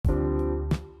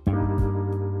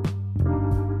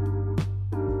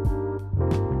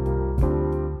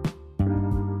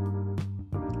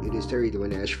Terry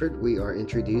Dwayne Ashford. We are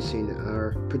introducing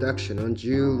our production on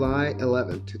July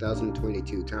 11th,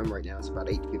 2022. Time right now is about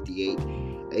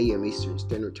 8:58 a.m. Eastern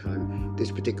Standard Time.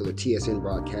 This particular TSN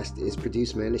broadcast is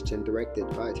produced, managed, and directed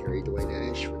by Terry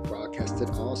Dwayne Ashford. Broadcasted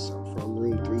also from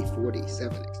room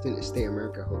 347, Extended Stay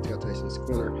America Hotel Tyson's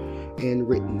Corner, and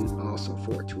written also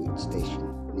for Tweet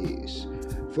Station News.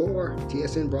 For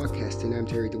TSN Broadcasting, I'm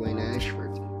Terry Dwayne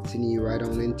Ashford, sending you right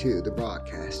on into the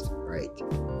broadcast right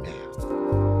now.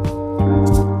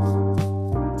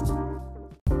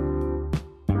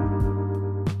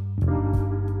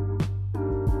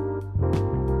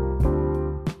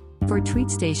 For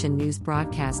Tweet Station News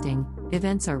Broadcasting,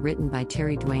 events are written by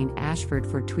Terry Dwayne Ashford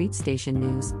for Tweet Station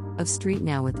News, of Street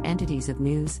Now with entities of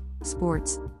news,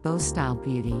 sports, Bow Style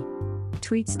Beauty.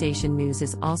 Tweet Station News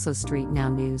is also Street Now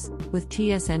News, with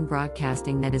TSN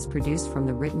Broadcasting that is produced from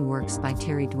the written works by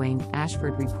Terry Dwayne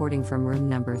Ashford, reporting from room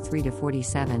number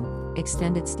 3-47,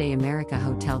 Extended Stay America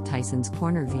Hotel Tyson's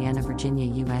Corner, Vienna, Virginia,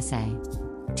 USA.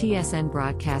 TSN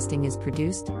Broadcasting is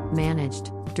produced,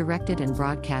 managed, directed and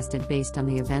broadcasted based on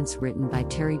the events written by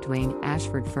Terry Dwayne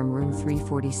Ashford from room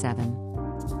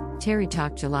 347.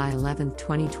 TERRYTALK July 11,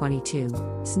 2022,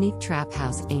 Sneak Trap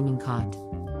House Aiming Caught.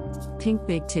 Pink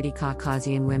big titty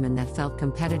Caucasian women that felt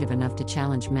competitive enough to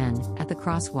challenge men at the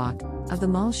crosswalk of the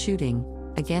mall shooting,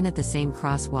 again at the same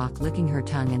crosswalk licking her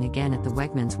tongue, and again at the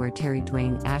Wegmans where Terry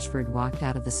Dwayne Ashford walked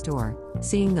out of the store,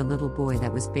 seeing the little boy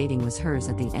that was baiting was hers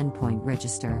at the endpoint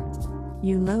register.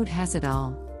 You load has it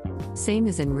all. Same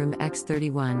as in room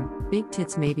X31, big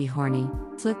tits maybe horny,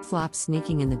 flip-flops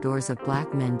sneaking in the doors of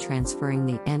black men transferring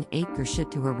the N8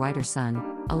 shit to her whiter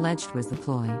son, alleged was the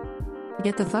ploy.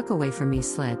 Get the fuck away from me,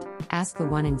 slit, asked the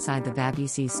one inside the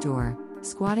VABC store,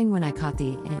 squatting when I caught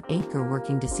the N8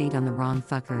 working deceit on the wrong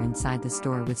fucker inside the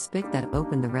store with spick that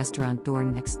opened the restaurant door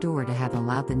next door to have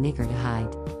allowed the nigger to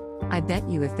hide. I bet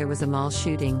you if there was a mall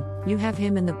shooting, you have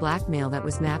him in the blackmail that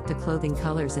was mapped to clothing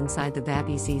colors inside the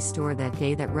VABC store that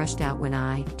day that rushed out when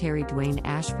I, Terry Dwayne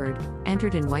Ashford,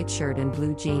 entered in white shirt and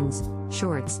blue jeans,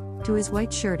 shorts, to his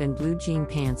white shirt and blue jean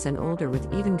pants and older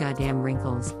with even goddamn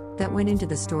wrinkles, that went into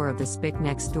the store of the spick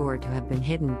next door to have been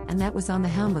hidden, and that was on the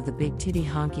helm of the big titty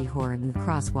honky whore in the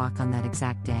crosswalk on that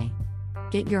exact day.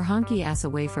 Get your honky ass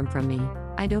away from me,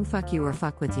 I don't fuck you or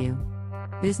fuck with you.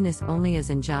 Business only as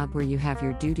in job where you have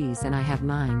your duties and I have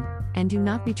mine, and do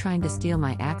not be trying to steal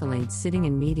my accolades sitting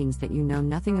in meetings that you know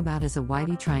nothing about as a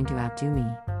whitey trying to outdo me.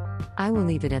 I will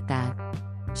leave it at that.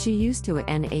 She used to a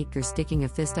N8 sticking a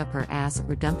fist up her ass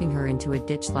or dumping her into a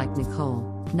ditch like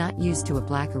Nicole, not used to a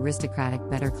black aristocratic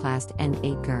better classed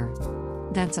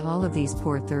N8. That's all of these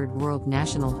poor third world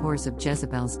national whores of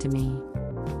Jezebels to me.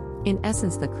 In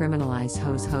essence, the criminalized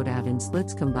hoes hoed out in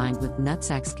slits combined with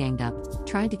nutsacks ganged up,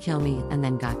 tried to kill me and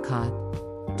then got caught.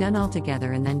 Done all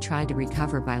together and then tried to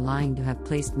recover by lying to have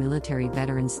placed military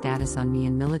veteran status on me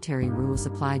and military rules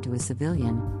applied to a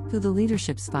civilian, who the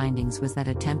leadership's findings was that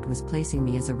attempt was placing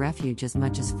me as a refuge as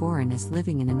much as foreign as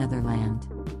living in another land.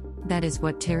 That is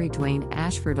what Terry Dwayne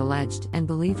Ashford alleged and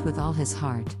believed with all his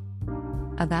heart.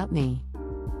 About me.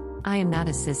 I am not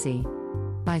a sissy.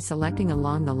 By selecting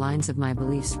along the lines of my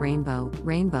beliefs, Rainbow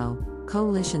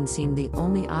Coalition seemed the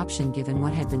only option given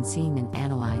what had been seen and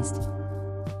analyzed.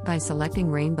 By selecting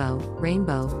Rainbow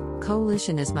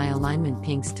Coalition as my alignment,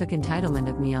 Pinks took entitlement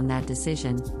of me on that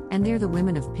decision, and there the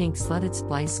women of Pink slutted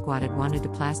splice squatted wanted to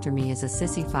plaster me as a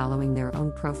sissy following their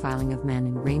own profiling of men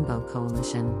in Rainbow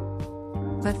Coalition.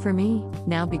 But for me,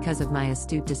 now because of my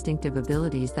astute distinctive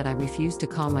abilities that I refuse to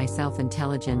call myself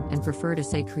intelligent and prefer to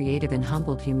say creative in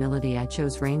humbled humility, I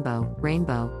chose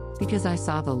Rainbow, because I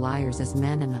saw the liars as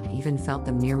men and I even felt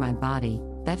them near my body.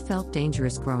 That felt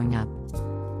dangerous growing up.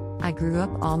 I grew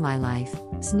up all my life,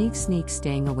 sneak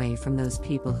staying away from those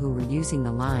people who were using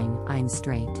the line, I'm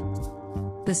straight.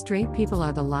 The straight people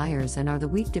are the liars and are the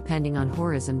weak depending on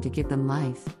whorism to give them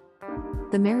life.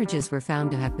 The marriages were found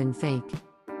to have been fake.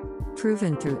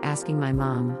 Proven through asking my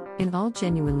mom, in all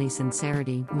genuinely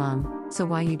sincerity, Mom, so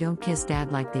why you don't kiss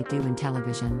Dad like they do in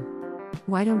television?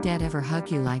 Why don't Dad ever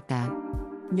hug you like that?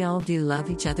 Y'all do love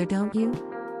each other, don't you?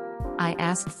 I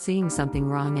asked, seeing something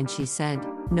wrong, and she said,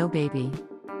 no baby.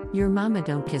 Your mama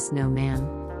don't kiss no man.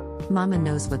 Mama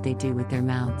knows what they do with their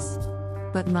mouths.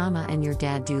 But Mama and your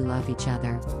dad do love each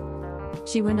other.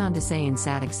 She went on to say in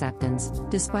sad acceptance,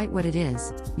 despite what it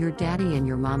is, your daddy and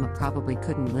your mama probably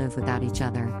couldn't live without each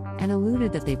other, and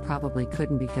alluded that they probably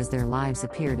couldn't because their lives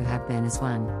appear to have been as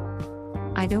one.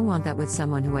 I don't want that with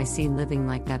someone who I see living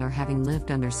like that or having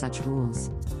lived under such rules.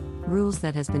 Rules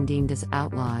that has been deemed as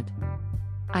outlawed.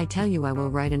 I tell you, I will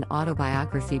write an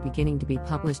autobiography beginning to be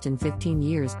published in 15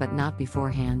 years, but not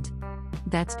beforehand.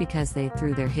 That's because they,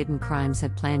 through their hidden crimes,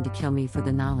 had planned to kill me for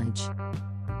the knowledge.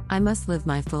 I must live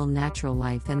my full natural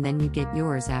life and then you get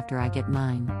yours after I get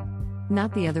mine.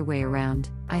 Not the other way around.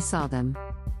 I saw them.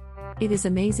 It is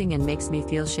amazing and makes me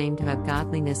feel shame to have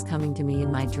godliness coming to me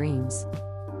in my dreams.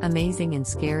 Amazing and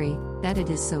scary, that it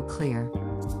is so clear.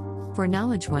 For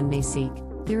knowledge one may seek,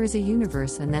 there is a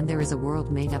universe and then there is a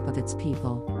world made up of its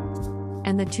people.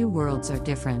 And the two worlds are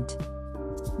different.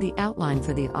 The outline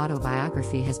for the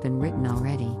autobiography has been written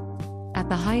already. At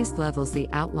the highest levels, the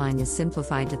outline is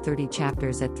simplified to 30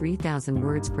 chapters at 3,000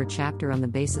 words per chapter on the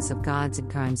basis of gods and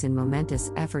crimes in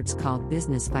momentous efforts called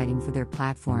business fighting for their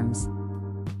platforms.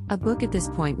 A book at this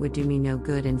point would do me no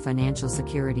good in financial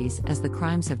securities, as the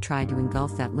crimes have tried to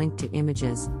engulf that link to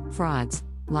images, frauds,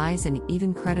 lies, and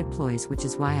even credit ploys, which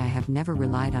is why I have never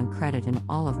relied on credit in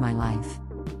all of my life.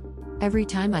 Every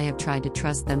time I have tried to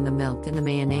trust them, the milk and the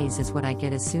mayonnaise is what I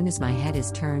get as soon as my head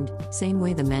is turned, same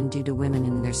way the men do to women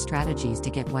in their strategies to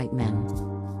get white men.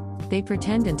 They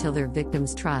pretend until their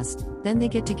victims trust, then they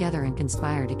get together and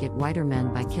conspire to get whiter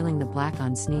men by killing the black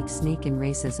on sneak in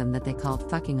racism that they called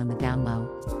fucking on the down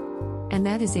low. And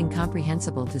that is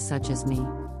incomprehensible to such as me.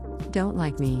 Don't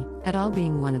like me, at all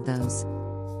being one of those.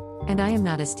 And I am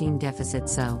not esteem deficit,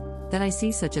 so that I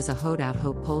see such as a hoed out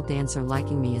hope pole dancer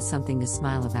liking me as something to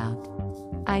smile about.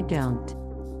 I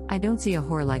don't see a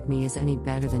whore like me as any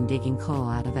better than digging coal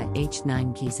out of a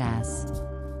H9 key's ass.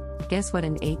 Guess what,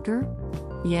 an 8-ger?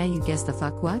 Yeah, you guessed the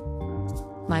fuck what?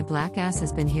 My black ass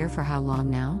has been here for how long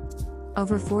now?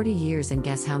 Over 40 years, and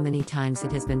guess how many times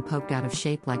it has been poked out of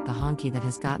shape like the honky that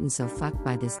has gotten so fucked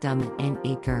by this dumb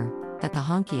N8-ger, that the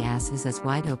honky ass is as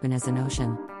wide open as an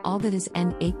ocean. All that is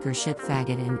N8-ger shit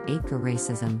faggot and 8-ger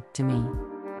racism, to me.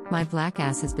 My black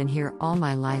ass has been here all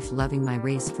my life, loving my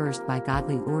race first by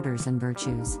godly orders and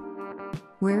virtues.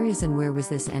 Where was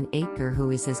this N8-ger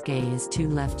who is as gay as two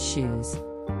left shoes?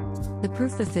 The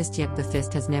proof, the fist, yet the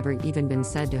fist has never even been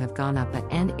said to have gone up a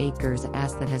N8-ger's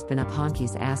ass that has been up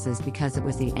honkies' asses, because it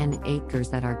was the N8-gers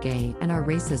that are gay and are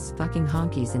racist fucking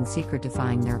honkies in secret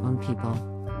defying their own people.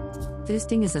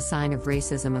 Fisting is a sign of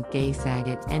racism of gay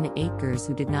faggot N8-gers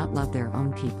who did not love their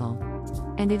own people.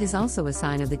 And it is also a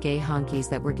sign of the gay honkies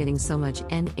that were getting so much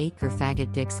N8-ger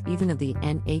faggot dicks, even of the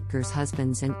N8-gers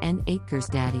husbands and N8-gers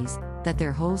daddies, that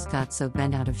their holes got so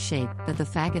bent out of shape that the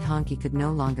faggot honky could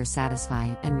no longer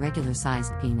satisfy an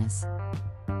regular-sized penis.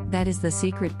 That is the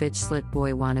secret bitch slit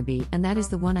boy wannabe, and that is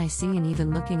the one I see in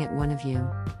even looking at one of you.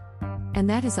 And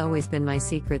that has always been my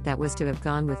secret, that was to have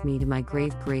gone with me to my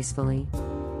grave gracefully,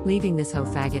 leaving this hoe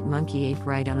faggot monkey ape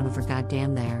right on over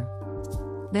goddamn there.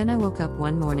 Then I woke up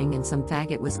one morning and some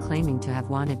faggot was claiming to have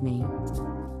wanted me.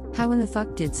 How in the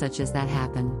fuck did such as that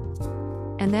happen?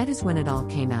 And that is when it all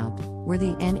came out, where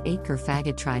the N8-ger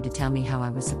faggot tried to tell me how I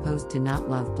was supposed to not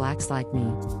love blacks like me,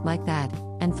 like that,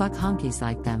 and fuck honkies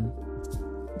like them.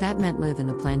 That meant live in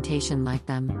the plantation like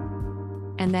them.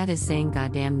 And that is saying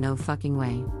goddamn no fucking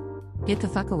way. Get the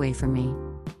fuck away from me.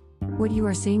 What you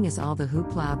are seeing is all the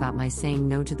hoopla about my saying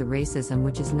no to the racism,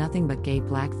 which is nothing but gay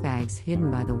black fags hidden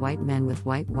by the white men with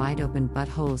white wide open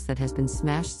buttholes that has been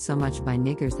smashed so much by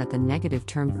niggers that the negative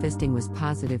term fisting was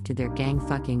positive to their gang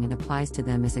fucking and applies to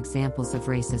them as examples of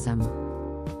racism.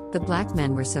 The black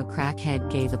men were so crackhead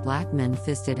gay, the black men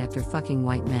fisted after fucking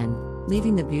white men,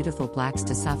 leaving the beautiful blacks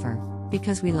to suffer,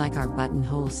 because we like our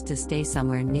buttonholes to stay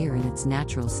somewhere near in its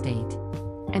natural state.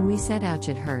 And we said ouch,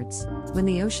 it hurts, when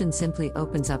the ocean simply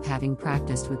opens up, having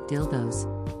practiced with dildos.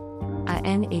 A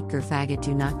N8-ger faggot,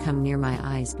 do not come near my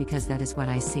eyes, because that is what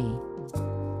I see.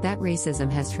 That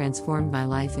racism has transformed my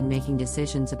life in making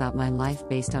decisions about my life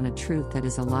based on a truth that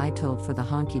is a lie told for the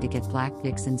honky to get black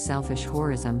dicks in selfish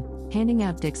whorism, handing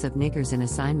out dicks of niggers in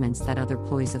assignments that other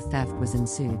ploys of theft was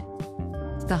ensued.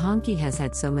 The honky has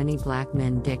had so many black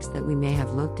men dicks that we may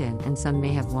have looked at and some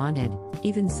may have wanted,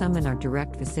 even some in our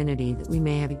direct vicinity that we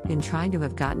may have been trying to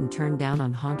have gotten turned down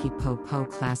on honky po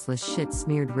classless shit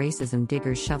smeared racism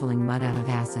diggers shoveling mud out of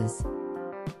asses.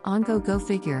 On go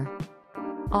figure.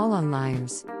 All on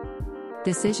liars.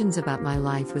 Decisions about my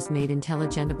life was made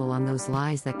intelligible on those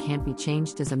lies that can't be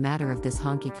changed as a matter of this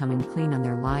honky coming clean on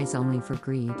their lies only for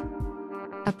greed.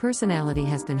 A personality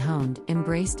has been honed,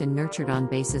 embraced and nurtured on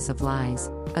basis of lies,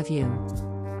 of you.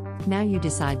 Now you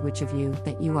decide which of you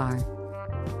that you are.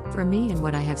 For me and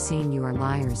what I have seen, you are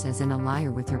liars, as in a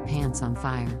liar with her pants on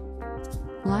fire.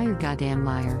 Liar, goddamn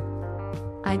liar.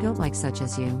 I don't like such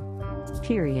as you.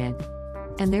 Period.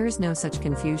 And there is no such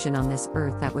confusion on this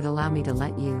earth that would allow me to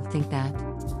let you think that.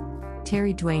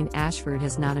 Terry Dwayne Ashford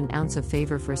has not an ounce of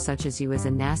favor for such as you as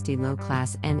a nasty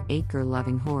low-class N8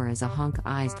 girl-loving whore as a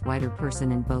hunk-eyed whiter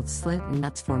person in both slit and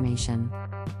nuts formation.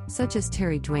 Such as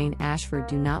Terry Dwayne Ashford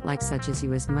do not like such as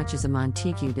you as much as a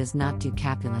Montague does not do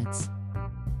Capulets.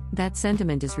 That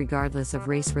sentiment is regardless of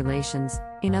race relations.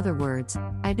 In other words,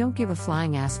 I don't give a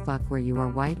flying ass fuck where you are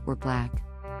white or black.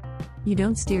 You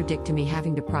don't steer dick to me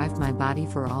having deprived my body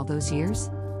for all those years?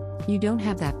 You don't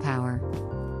have that power.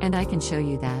 And I can show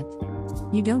you that.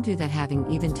 You don't do that having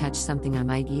even touched something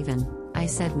I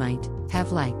said might,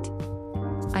 have liked.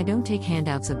 I don't take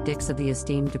handouts of dicks of the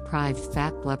esteemed deprived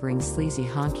fat blubbering sleazy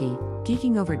honky,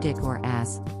 geeking over dick or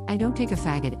ass. I don't take a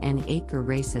faggot and acre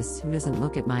racist who doesn't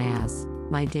look at my ass,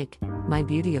 my dick, my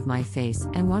beauty of my face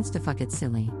and wants to fuck it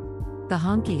silly. The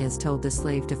honky has told the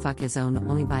slave to fuck his own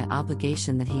only by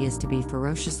obligation that he is to be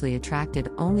ferociously attracted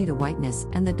only to whiteness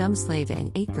and the dumb slave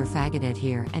and acre faggot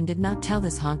adhere and did not tell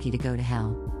this honky to go to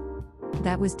hell.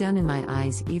 That was done in my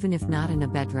eyes even if not in a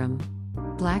bedroom.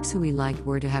 Blacks who we liked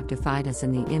were to have defied us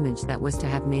in the image that was to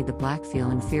have made the black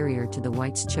feel inferior to the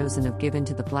whites chosen of given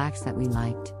to the blacks that we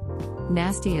liked.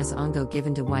 Nasty as ongo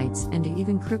given to whites and to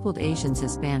even crippled Asians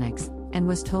Hispanics, and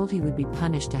was told he would be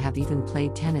punished to have even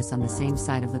played tennis on the same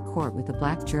side of the court with a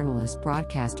black journalist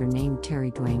broadcaster named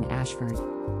Terry Dwayne Ashford.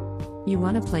 You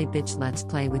wanna play bitch, let's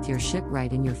play with your shit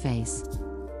right in your face.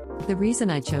 The reason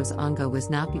I chose ongo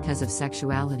was not because of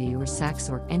sexuality or sex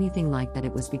or anything like that,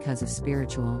 it was because of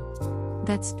spiritual.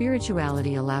 That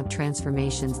spirituality allowed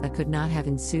transformations that could not have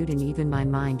ensued in even my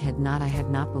mind had not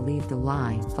believed the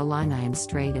line I am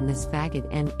straight and this faggot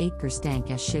and acre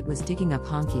stank as shit was digging up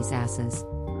honkies' asses.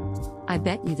 I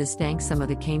bet you the stank some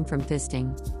of it came from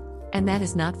fisting. And that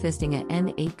is not fisting a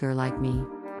N8 girl like me.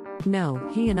 No,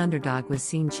 he an underdog was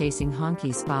seen chasing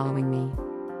honkies following me.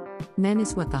 Men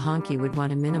is what the honky would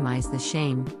want to minimize the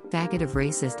shame, faggot of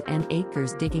racist and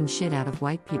acres digging shit out of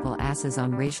white people asses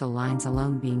on racial lines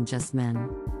alone being just men.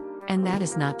 And that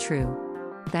is not true.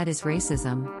 That is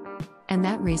racism. And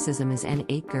that racism is N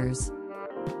acres.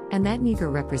 And that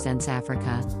Negro represents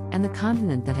Africa, and the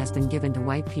continent that has been given to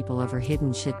white people over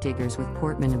hidden shit diggers with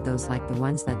portmen of those like the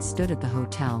ones that stood at the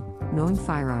hotel, knowing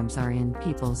firearms are in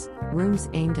people's rooms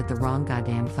aimed at the wrong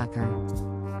goddamn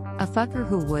fucker. A fucker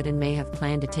who would and may have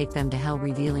planned to take them to hell,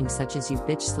 revealing such as you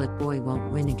bitch slit boy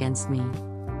won't win against me.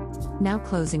 Now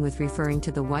closing with referring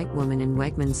to the white woman in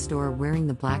Wegman's store wearing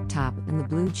the black top and the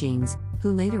blue jeans,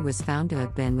 who later was found to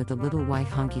have been with a little white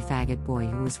honky faggot boy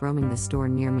who was roaming the store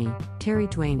near me, Terry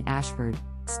Dwayne Ashford,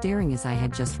 staring as I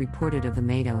had just reported of the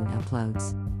Mado and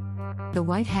uploads. The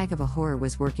white hag of a whore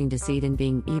was working deceit and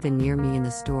being even near me in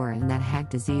the store, and that hag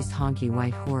diseased honky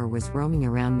white whore was roaming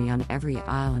around me on every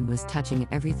aisle and was touching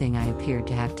everything I appeared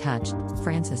to have touched,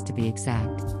 Francis to be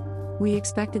exact. We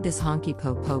expected this honky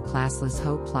po-po classless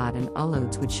ho plot and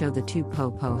unloads would show the two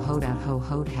po-po hoed out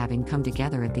ho-hoed having come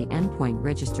together at the endpoint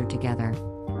registered together.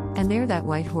 And there that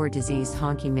white whore diseased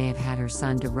honky may have had her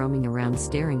son to roaming around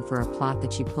staring for a plot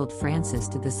that she pulled Francis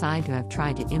to the side to have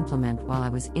tried to implement while I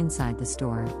was inside the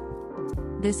store.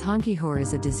 This honky whore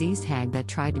is a diseased hag that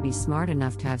tried to be smart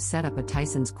enough to have set up a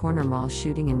Tyson's Corner Mall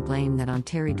shooting and blame that on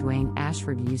Terry Dwayne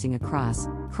Ashford using a cross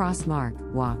mark,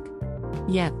 walk.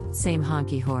 Yep, same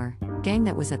honky whore, gang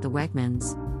that was at the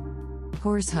Wegmans.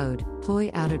 Whores hoed, ploy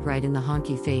outed right in the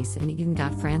honky face and even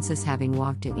got Francis having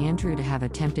walked to Andrew to have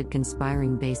attempted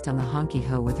conspiring based on the honky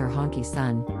hoe with her honky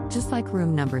son, just like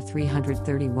room number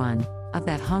 331, of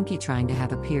that honky trying to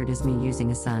have appeared as me using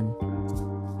a son.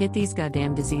 Get these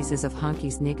goddamn diseases of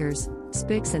honkies, niggers,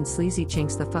 spics and sleazy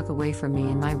chinks the fuck away from me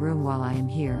in my room while I am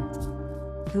here.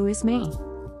 Who is me?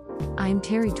 I am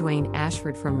Terry Dwayne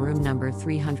Ashford from room number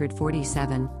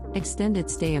 347,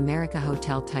 Extended Stay America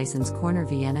Hotel Tyson's Corner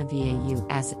Vienna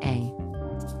VAUSA.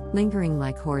 Lingering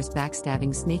like whores,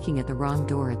 backstabbing, sneaking at the wrong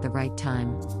door at the right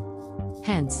time.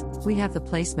 Hence, we have the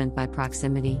placement by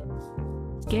proximity.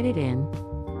 Get it in.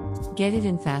 Get it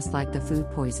in fast like the food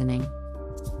poisoning.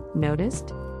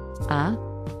 Noticed?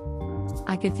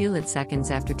 I could feel it seconds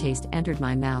after taste entered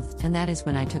my mouth, and that is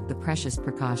when I took the precious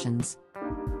precautions.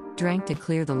 Drank to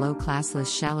clear the low classless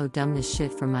shallow dumbness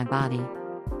shit from my body.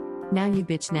 Now you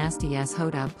bitch nasty ass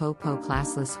hoed out po-po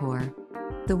classless whore.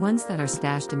 The ones that are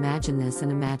stashed imagine this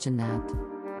and imagine that.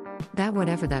 That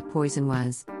whatever that poison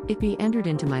was, it be entered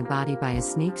into my body by a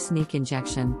sneak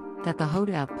injection, that the hoed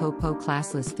out po-po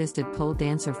classless fisted pole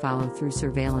dancer followed through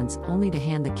surveillance only to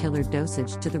hand the killer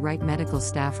dosage to the right medical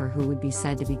staffer who would be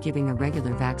said to be giving a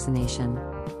regular vaccination.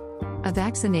 A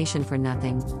vaccination for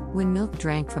nothing, when milk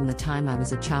drank from the time I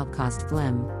was a child caused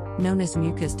phlegm, known as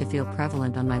mucus, to feel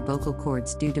prevalent on my vocal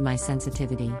cords due to my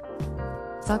sensitivity.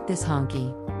 Fuck this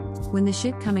honky. When the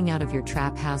shit coming out of your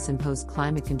trap house imposed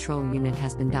climate control unit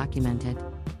has been documented.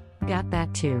 Got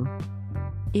that too.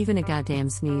 Even a goddamn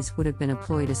sneeze would have been a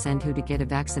ploy to send who to get a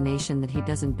vaccination that he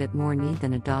doesn't bit more need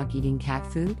than a dog eating cat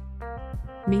food?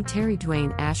 Me, Terry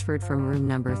Dwayne Ashford from room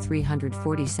number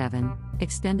 347,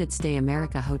 Extended Stay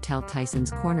America Hotel,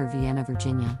 Tysons Corner, Vienna,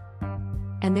 Virginia.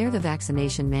 And there the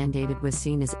vaccination mandated was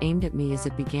seen as aimed at me, as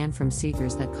it began from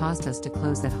seekers that caused us to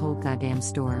close that whole goddamn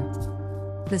store.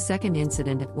 The second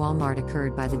incident at Walmart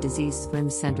occurred by the Disease Swim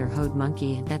Center Hoed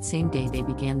Monkey that same day they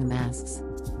began the masks.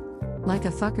 Like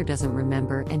a fucker doesn't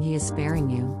remember, and he is sparing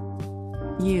you.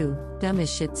 You, dumb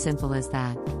as shit, simple as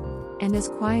that. And as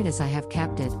quiet as I have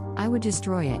kept it, I would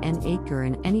destroy a N8ger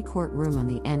in any courtroom on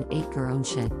the N8ger own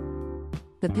shit.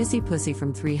 The pissy pussy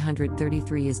from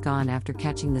 333 is gone after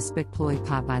catching the spick ploy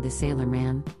pot by the sailor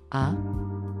man,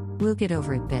 We'll get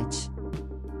over it, bitch.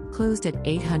 Closed at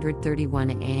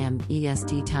 8:31 a.m.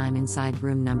 EST time inside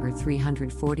room number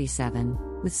 347,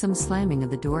 with some slamming of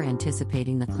the door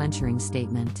anticipating the clenching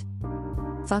statement.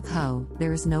 Fuck ho,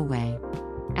 there is no way.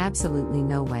 Absolutely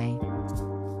no way.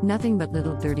 Nothing but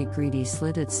little dirty greedy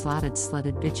slutted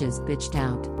bitches bitched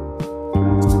out.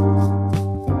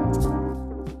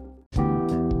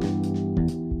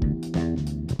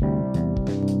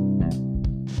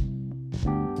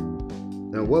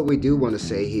 Now, what we do want to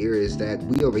say here is that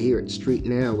we over here at Street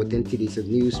Now, with entities of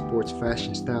news, sports,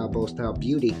 fashion, style, bold style,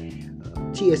 beauty,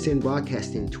 TSN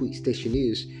Broadcasting, Tweet Station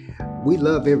News, we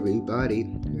love everybody,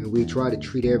 and we try to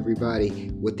treat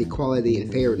everybody with equality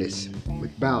and fairness,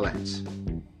 with balance.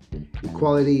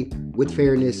 Equality with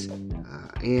fairness,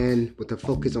 and with a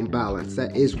focus on balance.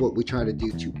 That is what we try to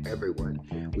do to everyone.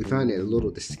 We find it a little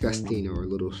disgusting or a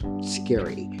little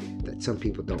scary that some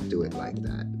people don't do it like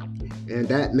that. And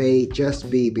that may just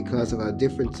be because of our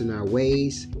difference in our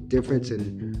ways, difference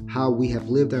in how we have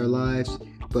lived our lives,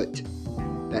 but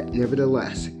that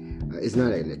nevertheless is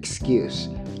not an excuse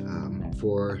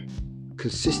for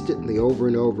consistently over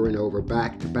and over and over,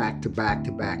 back to back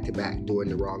doing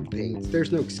the wrong things.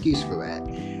 There's no excuse for that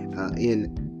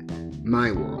in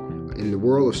my world, in the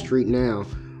world of Street Now,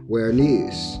 where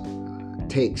news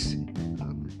takes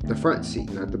the front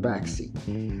seat, not the back seat.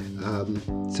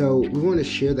 So we want to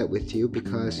share that with you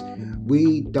because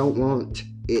we don't want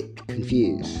it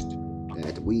confused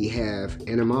that we have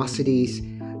animosities,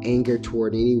 anger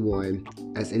toward anyone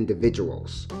as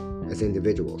individuals.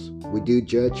 We do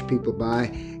judge people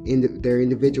by their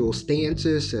individual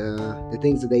stances, the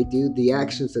things that they do, the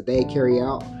actions that they carry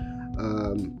out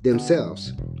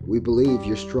themselves. We believe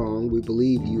you're strong. We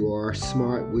believe you are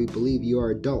smart. We believe you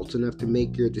are adult enough to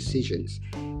make your decisions,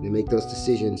 and make those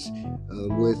decisions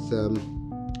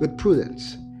with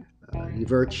prudence, and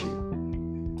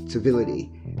virtue,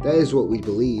 civility. That is what we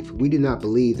believe. We do not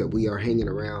believe that we are hanging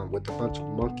around with a bunch of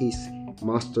monkeys,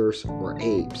 monsters, or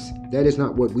apes. That is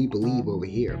not what we believe over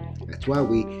here. That's why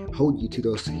we hold you to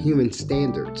those human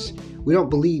standards. We don't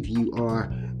believe you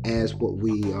are as what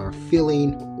we are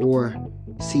feeling or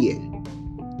seeing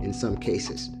in some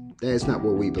cases. That is not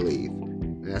what we believe.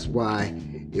 That's why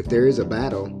if there is a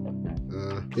battle,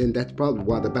 then that's probably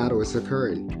why the battle is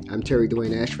occurring. I'm Terry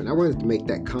Dwayne Ashford. I wanted to make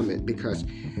that comment because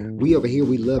we over here,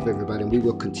 we love everybody, and we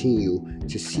will continue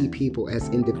to see people as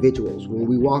individuals. When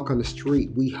we walk on the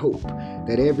street, we hope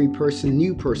that every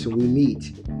new person we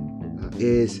meet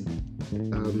is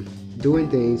doing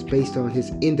things based on his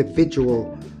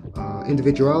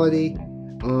individuality,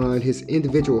 on his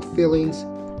individual feelings.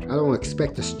 I don't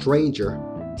expect a stranger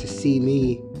to see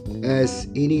me as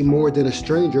any more than a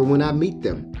stranger when I meet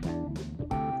them.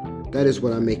 That is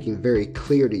what I'm making very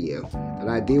clear to you, that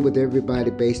I deal with everybody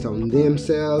based on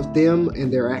themselves, them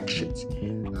and their actions.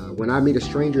 When I meet a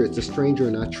stranger, it's a stranger,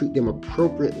 and I treat them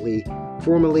appropriately,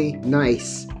 formally,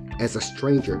 nice as a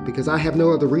stranger, because I have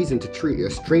no other reason to treat a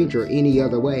stranger any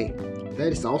other way.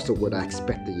 That is also what I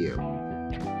expect of you.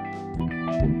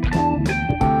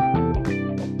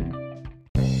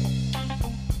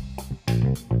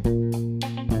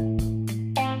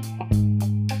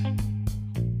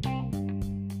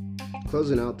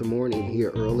 Closing out the morning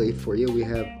here early for you. We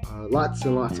have lots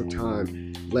and lots of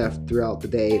time left throughout the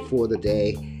day for the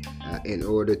day in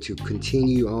order to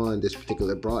continue on this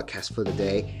particular broadcast for the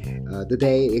day. The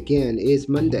day, again, is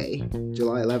Monday,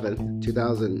 July 11th,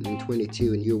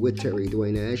 2022, and you're with Terry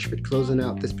Dwayne Ashford, closing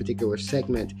out this particular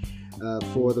segment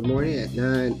for the morning at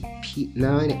 9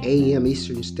 a.m.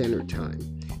 Eastern Standard Time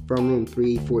from room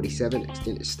 347,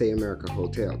 Extended Stay America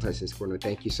Hotel, Tysons Corner.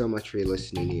 Thank you so much for your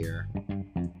listening here.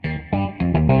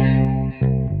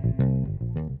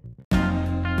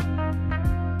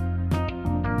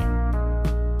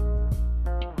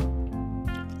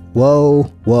 Whoa,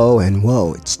 whoa, and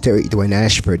whoa. It's Terry Dwayne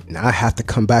Ashford, and I have to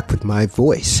come back with my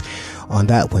voice on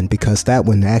that one because that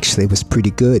one actually was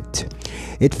pretty good.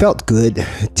 It felt good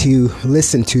to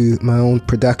listen to my own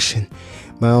production.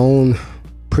 My own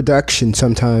production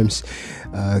sometimes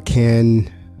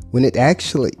when it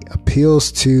actually appeals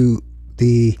to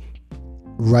the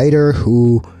writer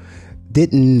who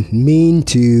didn't mean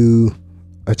to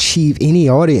achieve any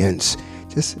audience.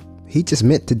 He just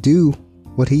meant to do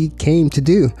what he came to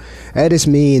do. That is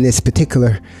me in this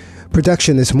particular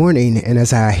production this morning. And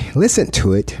as I listened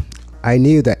to it, I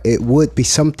knew that it would be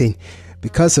something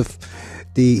because of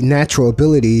the natural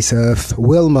abilities of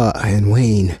Wilma and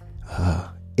Wayne.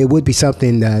 It would be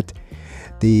something that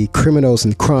the criminals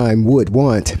and crime would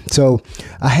want. So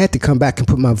I had to come back and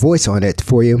put my voice on it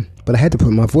for you. But I had to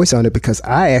put my voice on it because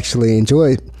I actually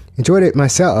enjoyed it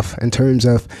myself in terms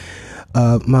of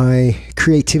my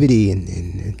creativity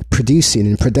in producing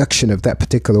and production of that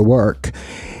particular work.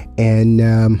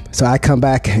 And so I come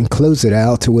back and close it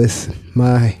out with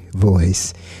my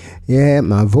voice. Yeah,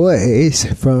 my voice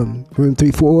from room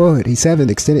 347,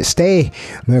 extended stay,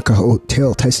 America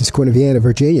Hotel, Tyson's Corner, Vienna,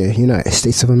 Virginia, United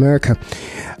States of America.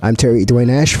 I'm Terry Dwayne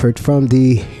Ashford from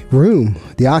the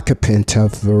occupant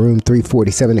of room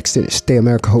 347, extended stay,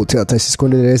 America Hotel, Tyson's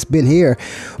Corner, that has been here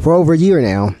for over a year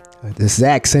now. The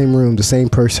exact same room, the same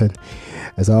person,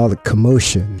 as all the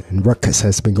commotion and ruckus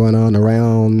has been going on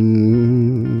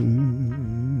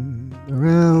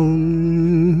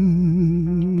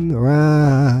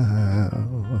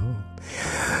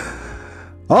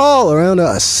all around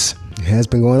us. It has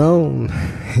been going on.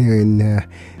 And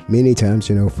many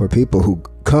times, for people who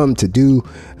come to do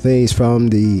things from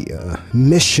the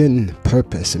mission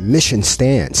purpose and mission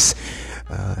stance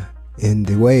in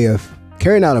the way of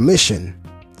carrying out a mission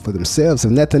for themselves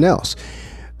and nothing else.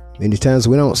 Many times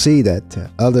we don't see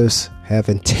that others have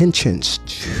intentions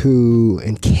to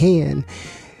and can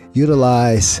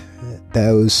utilize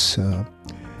those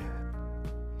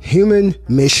human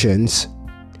missions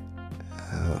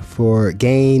for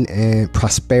gain and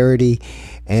prosperity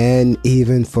and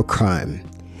even for crime.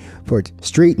 For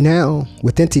Street Now,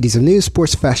 with entities of news,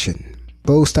 sports, fashion,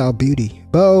 Bo Style Beauty,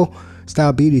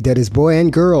 that is boy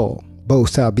and girl, Bo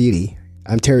Style Beauty.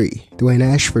 I'm Terry Dwayne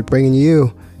Ashford bringing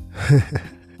you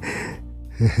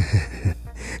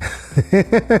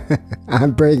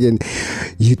I'm bringing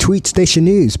you Tweet Station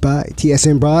News by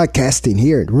TSN Broadcasting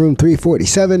here at room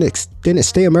 347, extended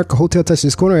stay America Hotel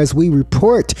Tyson's Corner, as we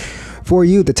report for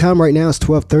you. The time right now is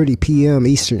 12:30 p.m.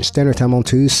 Eastern Standard Time on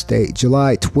Tuesday,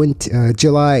 July 12th,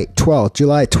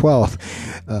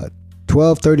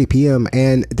 12:30 p.m.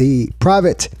 And the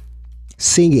private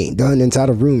singing done inside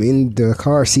a room in the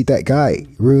car seat, that guy,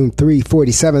 room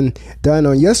 347, done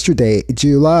on yesterday,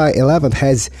 July 11th,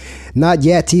 has not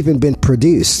yet even been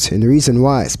produced. And the reason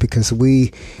why is because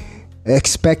we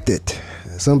expected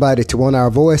somebody to want our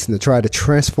voice and to try to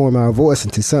transform our voice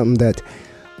into something that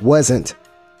wasn't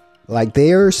like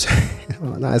theirs.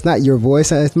 No, it's not your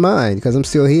voice, it's mine, because I'm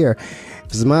still here.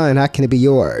 If it's mine, how can it be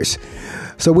yours?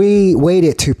 So we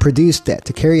waited to produce that,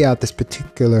 to carry out this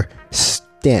particular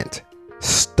stunt,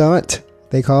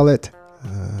 they call it.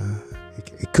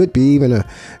 It could be even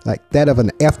like that of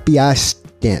an FBI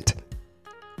stunt,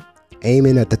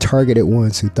 aiming at the targeted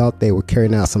ones who thought they were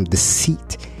carrying out some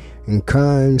deceit and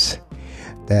crimes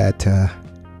that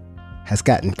has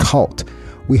gotten caught.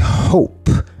 We hope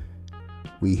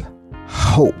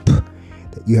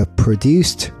that you have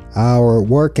produced our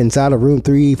work inside of room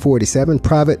 347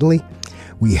 privately.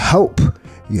 We hope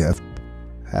you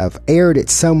have aired it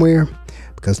somewhere,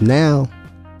 because now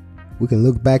we can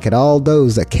look back at all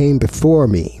those that came before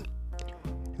me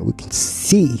and we can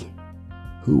see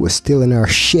who was stealing our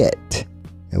shit,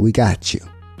 and we got you.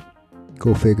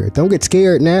 Go figure. Don't get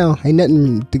scared now. Ain't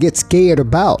nothing to get scared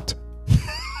about.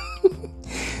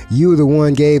 You the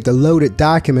one gave the loaded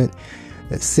document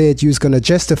that said you was going to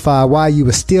justify why you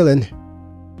were stealing.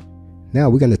 Now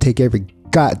we're going to take every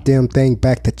goddamn thing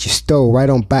back that you stole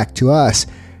right on back to us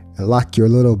and lock your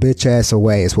little bitch ass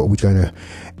away, is what we're going to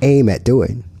aim at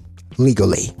doing.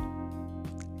 Legally.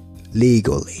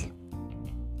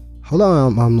 Hold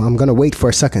on, I'm going to wait for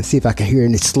a second, see if I can hear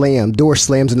any door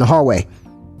slams in the hallway.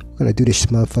 We're going to do this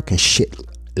motherfucking shit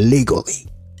legally.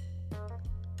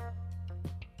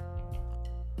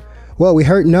 Well, we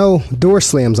heard no door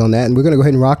slams on that, and we're going to go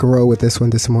ahead and rock and roll with this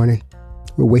one this morning.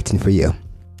 We're waiting for you.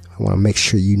 I want to make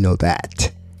sure you know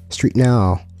that. Street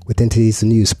Now, with entities of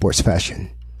news, sports, fashion,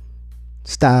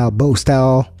 style, Bo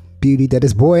Style Beauty, that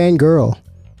is boy and girl.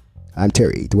 I'm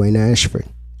Terry Dwayne Ashford.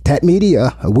 Tat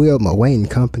Media, a Wilma Wayne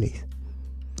company.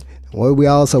 What we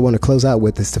also want to close out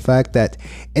with is the fact that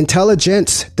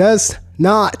intelligence does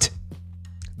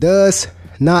does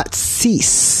not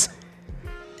cease.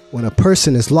 When a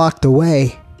person is locked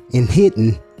away and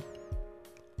hidden,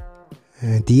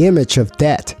 the image of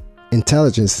that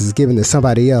intelligence is given to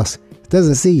somebody else. It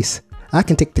doesn't cease. I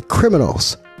can take the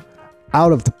criminals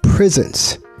out of the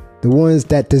prisons, the ones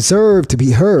that deserve to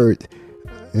be heard,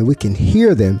 and we can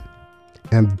hear them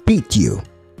and beat you.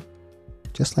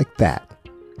 Just like that.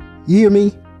 You hear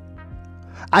me?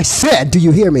 I said, do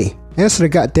you hear me? Answer the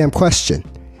goddamn question.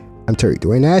 I'm Terry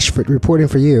Dwayne Ashford reporting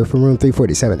for you from room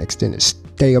 347, Extended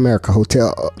Stay America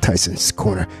Hotel, Tyson's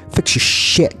Corner. Fix your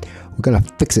shit. We're gonna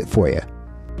fix it for you.